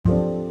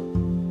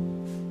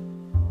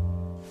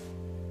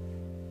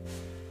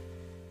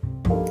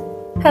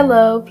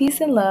Hello,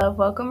 peace and love.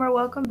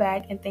 Welcome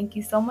back, and thank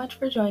you so much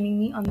for joining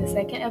me on the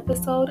second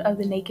episode of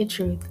The Naked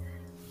Truth,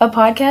 a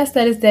podcast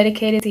that is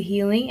dedicated to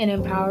healing and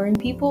empowering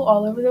people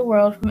all over the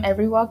world from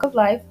every walk of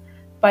life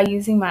by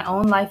using my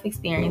own life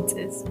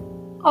experiences.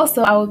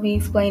 Also, I will be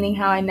explaining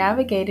how I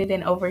navigated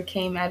and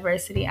overcame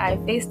adversity I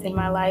faced in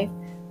my life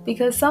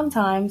because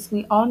sometimes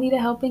we all need a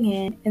helping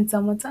hand and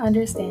someone to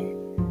understand.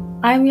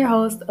 I'm your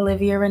host,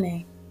 Olivia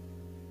Renee.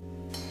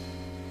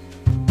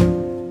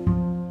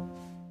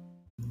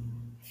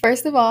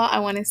 First of all, I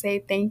want to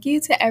say thank you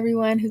to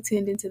everyone who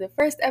tuned into the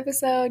first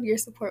episode. Your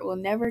support will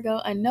never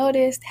go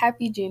unnoticed.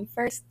 Happy June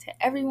 1st to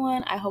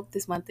everyone. I hope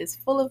this month is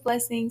full of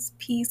blessings,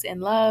 peace, and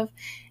love,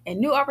 and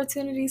new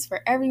opportunities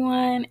for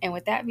everyone. And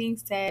with that being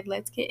said,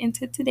 let's get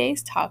into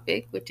today's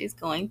topic, which is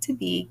going to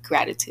be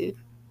gratitude.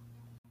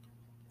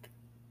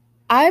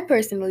 I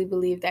personally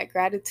believe that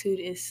gratitude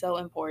is so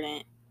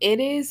important. It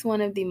is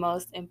one of the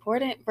most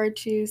important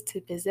virtues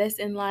to possess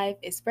in life.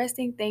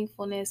 Expressing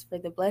thankfulness for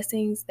the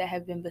blessings that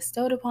have been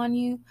bestowed upon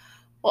you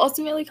will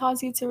ultimately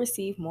cause you to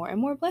receive more and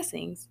more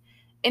blessings.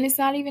 And it's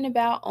not even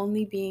about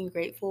only being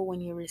grateful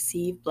when you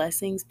receive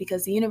blessings,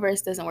 because the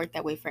universe doesn't work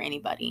that way for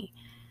anybody.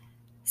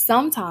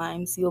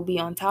 Sometimes you'll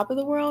be on top of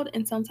the world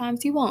and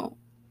sometimes you won't.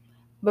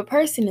 But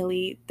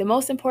personally, the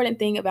most important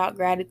thing about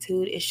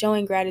gratitude is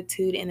showing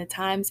gratitude in the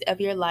times of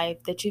your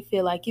life that you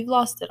feel like you've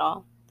lost it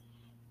all.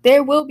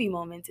 There will be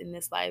moments in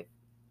this life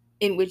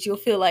in which you'll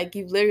feel like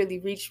you've literally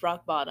reached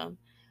rock bottom.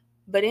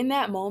 But in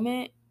that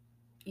moment,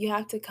 you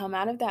have to come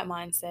out of that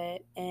mindset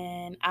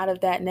and out of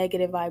that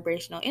negative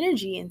vibrational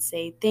energy and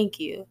say, thank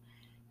you.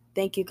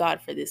 Thank you, God,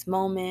 for this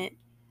moment.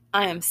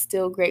 I am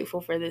still grateful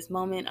for this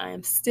moment. I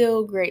am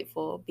still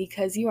grateful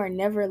because you are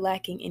never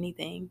lacking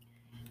anything.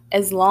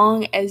 As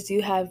long as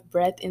you have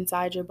breath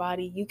inside your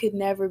body, you could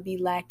never be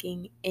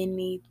lacking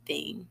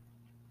anything.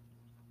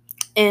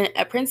 And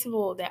a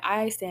principle that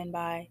I stand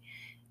by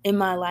in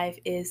my life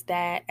is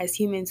that as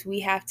humans, we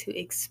have to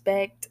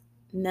expect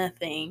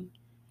nothing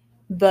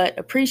but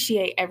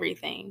appreciate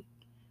everything.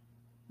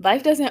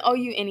 Life doesn't owe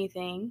you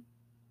anything,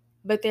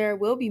 but there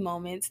will be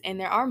moments, and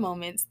there are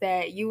moments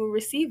that you will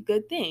receive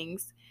good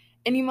things,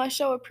 and you must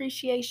show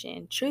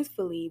appreciation.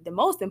 Truthfully, the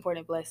most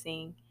important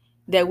blessing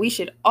that we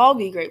should all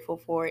be grateful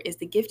for is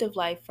the gift of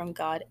life from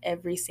God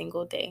every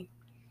single day.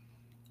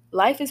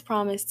 Life is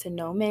promised to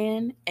no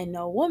man and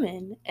no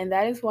woman, and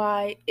that is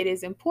why it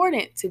is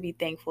important to be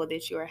thankful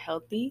that you are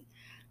healthy,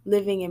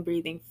 living and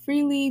breathing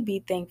freely.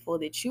 Be thankful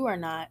that you are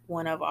not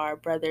one of our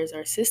brothers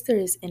or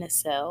sisters in a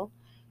cell.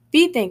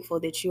 Be thankful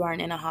that you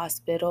aren't in a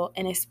hospital,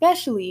 and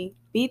especially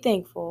be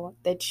thankful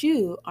that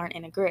you aren't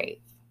in a grave.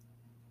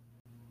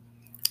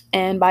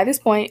 And by this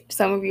point,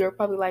 some of you are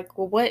probably like,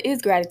 well, what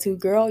is gratitude,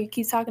 girl? You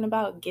keep talking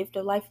about gift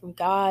of life from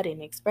God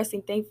and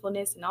expressing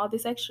thankfulness and all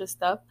this extra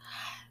stuff.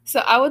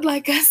 So I would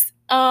like us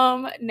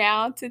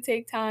now to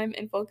take time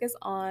and focus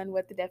on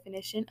what the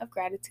definition of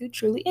gratitude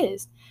truly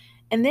is.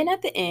 And then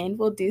at the end,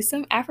 we'll do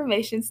some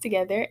affirmations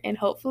together, and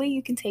hopefully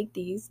you can take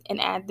these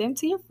and add them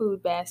to your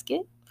food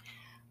basket.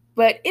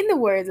 But in the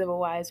words of a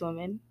wise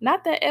woman,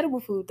 not that edible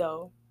food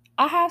though,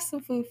 I have some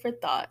food for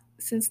thought.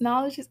 Since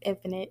knowledge is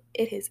infinite,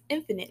 it has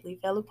infinitely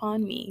fell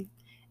upon me.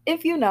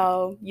 If you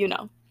know, you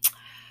know.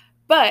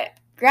 But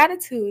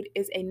gratitude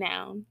is a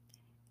noun.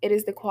 It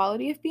is the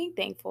quality of being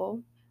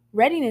thankful,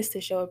 readiness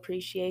to show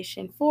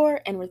appreciation for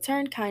and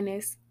return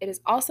kindness. It is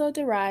also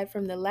derived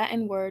from the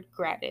Latin word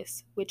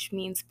gratis, which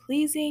means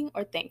pleasing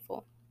or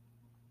thankful.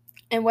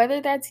 And whether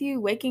that's you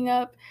waking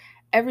up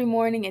every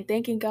morning and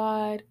thanking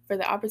God for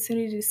the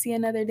opportunity to see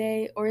another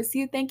day, or it's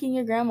you thanking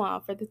your grandma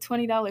for the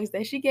 $20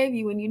 that she gave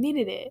you when you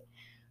needed it,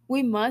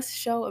 we must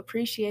show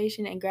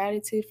appreciation and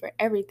gratitude for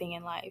everything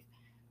in life,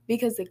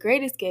 because the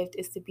greatest gift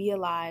is to be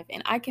alive.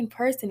 And I can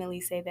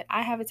personally say that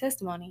I have a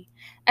testimony,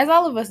 as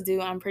all of us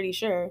do, I'm pretty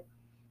sure.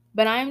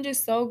 But I am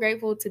just so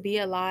grateful to be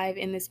alive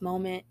in this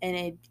moment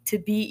and to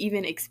be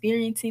even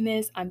experiencing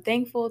this. I'm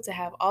thankful to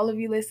have all of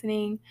you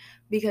listening,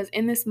 because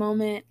in this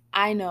moment,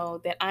 I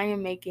know that I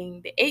am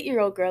making the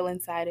 8-year-old girl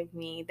inside of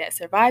me that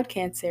survived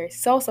cancer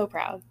so, so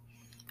proud.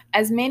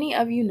 As many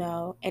of you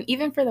know, and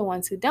even for the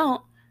ones who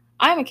don't,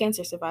 I'm a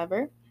cancer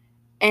survivor.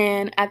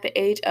 And at the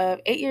age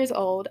of 8 years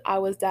old, I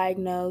was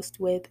diagnosed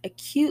with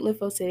acute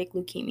lymphocytic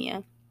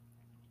leukemia,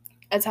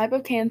 a type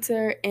of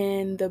cancer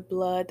in the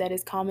blood that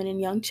is common in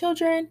young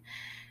children.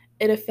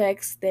 It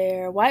affects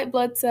their white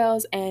blood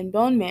cells and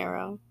bone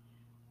marrow.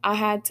 I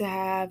had to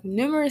have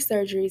numerous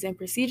surgeries and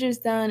procedures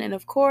done, and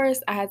of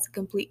course, I had to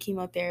complete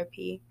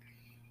chemotherapy.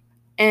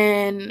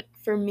 And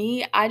for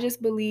me, I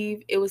just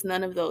believe it was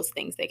none of those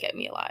things that kept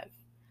me alive.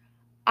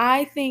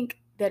 I think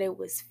that it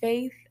was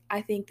faith.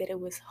 I think that it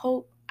was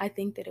hope. I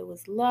think that it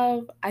was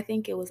love. I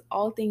think it was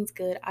all things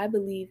good. I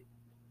believe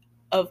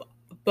of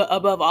but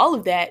above all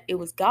of that, it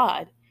was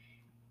God.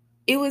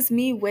 It was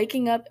me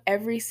waking up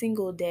every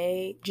single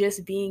day,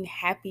 just being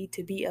happy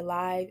to be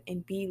alive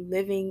and be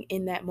living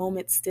in that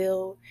moment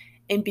still,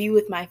 and be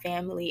with my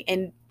family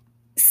and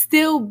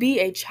still be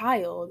a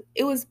child.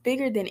 It was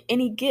bigger than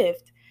any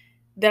gift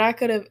that I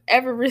could have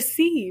ever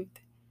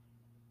received.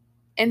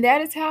 And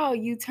that is how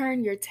you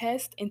turn your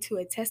test into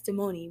a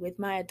testimony. With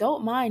my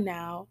adult mind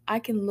now, I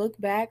can look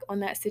back on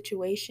that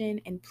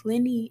situation and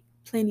plenty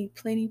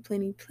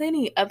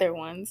other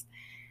ones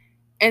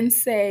and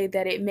say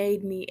that it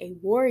made me a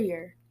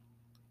warrior.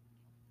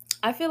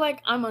 I feel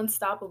like I'm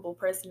unstoppable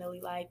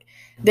personally. Like,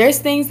 there's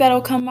things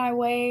that'll come my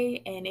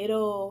way and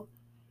it'll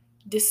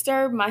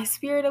disturb my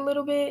spirit a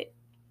little bit.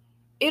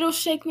 It'll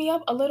shake me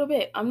up a little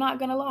bit. I'm not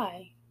going to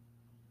lie.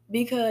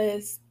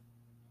 Because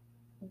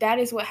that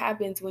is what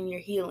happens when you're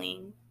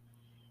healing.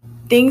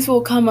 Things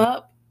will come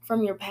up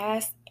from your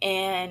past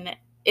and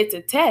it's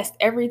a test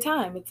every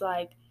time. It's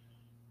like,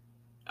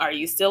 are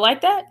you still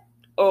like that?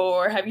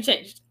 Or have you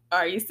changed?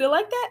 Are you still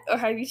like that? Or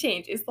have you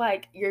changed? It's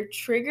like your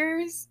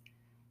triggers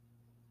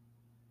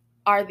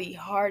are the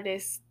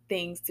hardest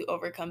things to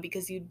overcome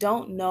because you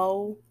don't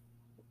know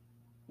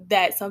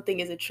that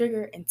something is a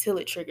trigger until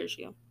it triggers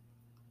you.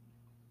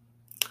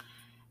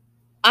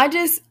 I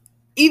just,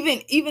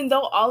 even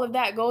though all of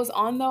that goes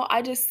on though,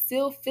 I just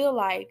still feel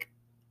like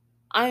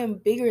I am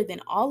bigger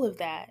than all of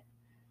that.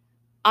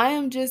 I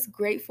am just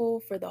grateful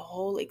for the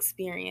whole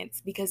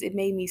experience because it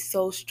made me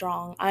so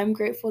strong. I'm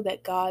grateful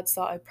that God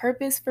saw a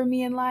purpose for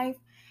me in life.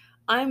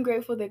 I'm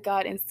grateful that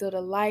God instilled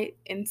a light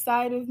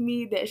inside of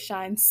me that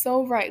shines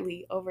so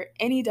brightly over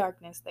any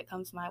darkness that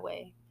comes my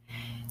way.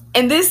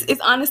 And this is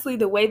honestly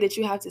the way that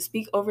you have to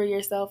speak over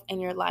yourself and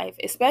your life,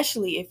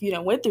 especially if you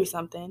done went through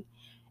something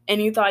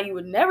and you thought you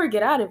would never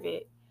get out of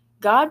it.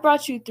 God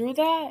brought you through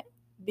that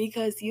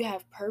because you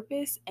have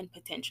purpose and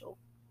potential.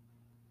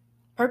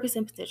 Purpose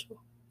and potential.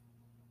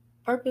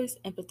 Purpose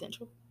and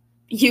potential.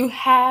 You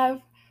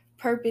have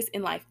purpose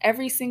in life.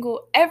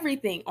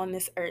 Everything on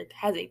this earth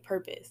has a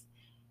purpose.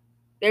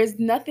 There's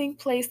nothing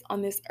placed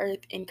on this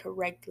earth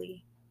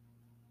incorrectly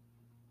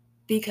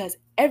because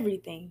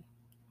everything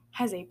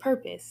has a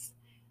purpose.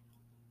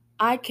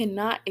 I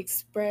cannot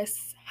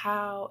express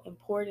how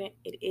important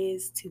it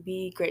is to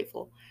be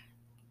grateful.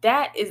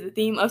 That is the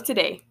theme of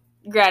today.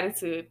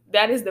 Gratitude.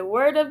 That is the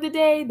word of the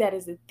day. That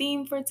is the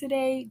theme for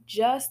today.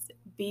 Just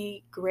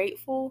be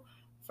grateful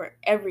for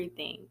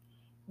everything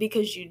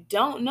because you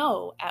don't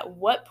know at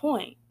what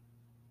point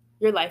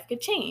your life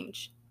could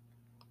change.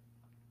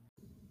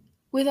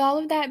 With all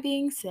of that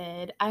being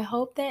said, I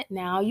hope that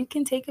now you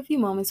can take a few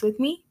moments with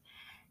me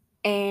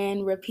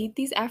and repeat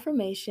these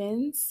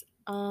affirmations.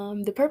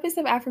 The purpose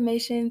of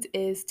affirmations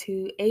is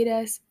to aid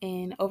us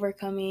in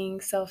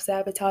overcoming self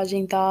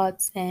sabotaging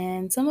thoughts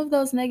and some of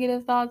those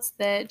negative thoughts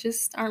that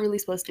just aren't really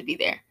supposed to be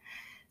there.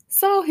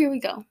 So here we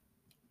go.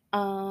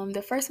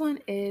 The first one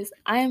is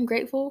I am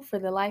grateful for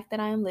the life that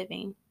I am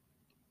living.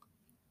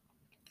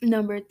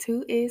 Number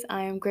 2 is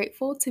I am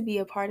grateful to be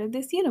a part of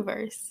this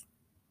universe.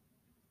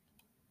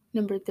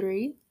 Number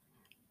 3,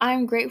 I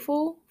am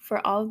grateful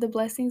for all of the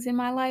blessings in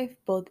my life,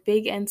 both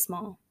big and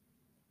small.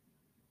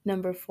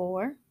 Number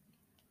 4,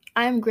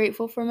 I am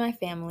grateful for my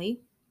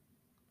family.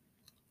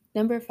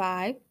 Number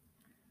 5,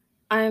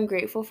 I am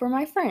grateful for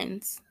my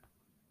friends.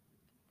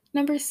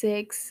 Number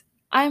 6,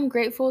 I am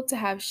grateful to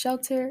have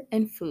shelter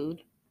and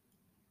food.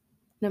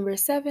 Number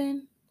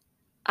 7,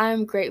 I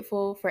am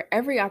grateful for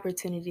every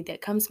opportunity that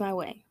comes my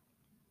way.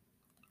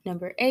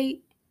 Number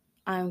 8,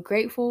 I am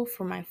grateful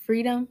for my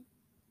freedom.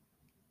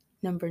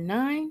 Number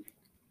 9,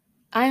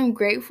 I am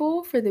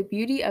grateful for the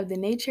beauty of the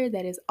nature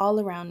that is all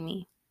around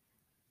me.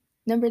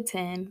 Number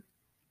 10,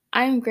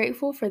 I am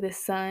grateful for the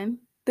sun,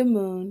 the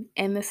moon,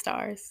 and the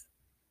stars.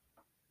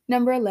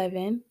 Number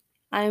 11,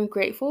 I am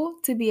grateful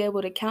to be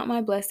able to count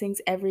my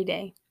blessings every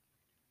day.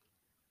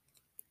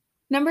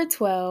 Number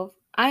 12,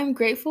 I am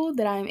grateful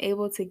that I am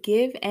able to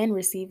give and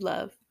receive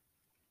love.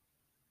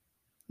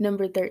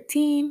 Number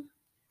 13,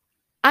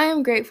 I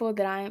am grateful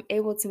that I am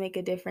able to make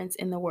a difference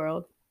in the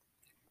world.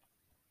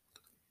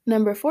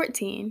 Number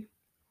 14,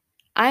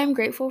 I am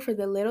grateful for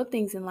the little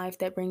things in life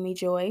that bring me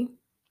joy.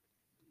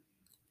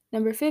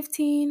 Number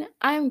 15,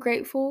 I am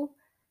grateful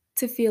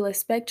to feel a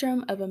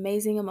spectrum of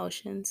amazing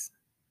emotions.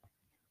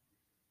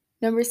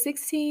 Number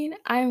 16,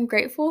 I am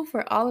grateful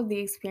for all of the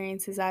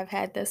experiences I've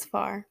had thus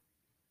far.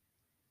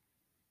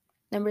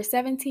 Number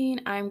 17,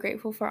 I am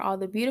grateful for all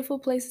the beautiful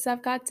places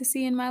I've got to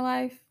see in my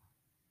life.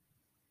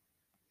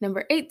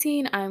 Number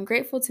 18, I am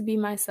grateful to be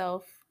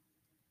myself.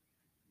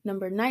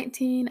 Number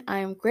 19, I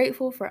am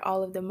grateful for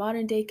all of the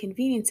modern day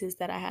conveniences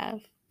that I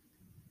have.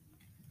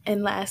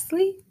 And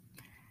lastly,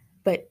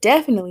 but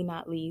definitely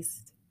not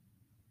least,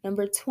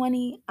 number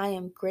 20, I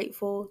am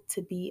grateful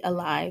to be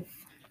alive.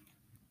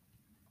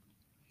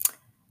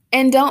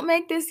 And don't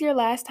make this your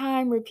last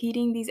time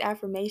repeating these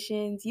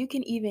affirmations. You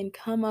can even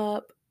come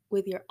up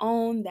with your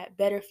own that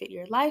better fit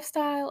your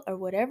lifestyle or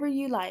whatever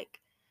you like.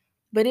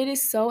 But it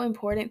is so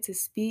important to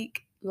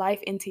speak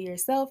life into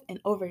yourself and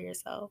over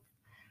yourself.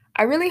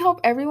 I really hope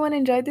everyone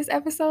enjoyed this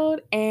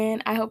episode,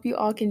 and I hope you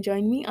all can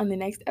join me on the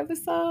next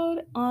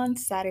episode on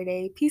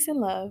Saturday. Peace and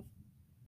love.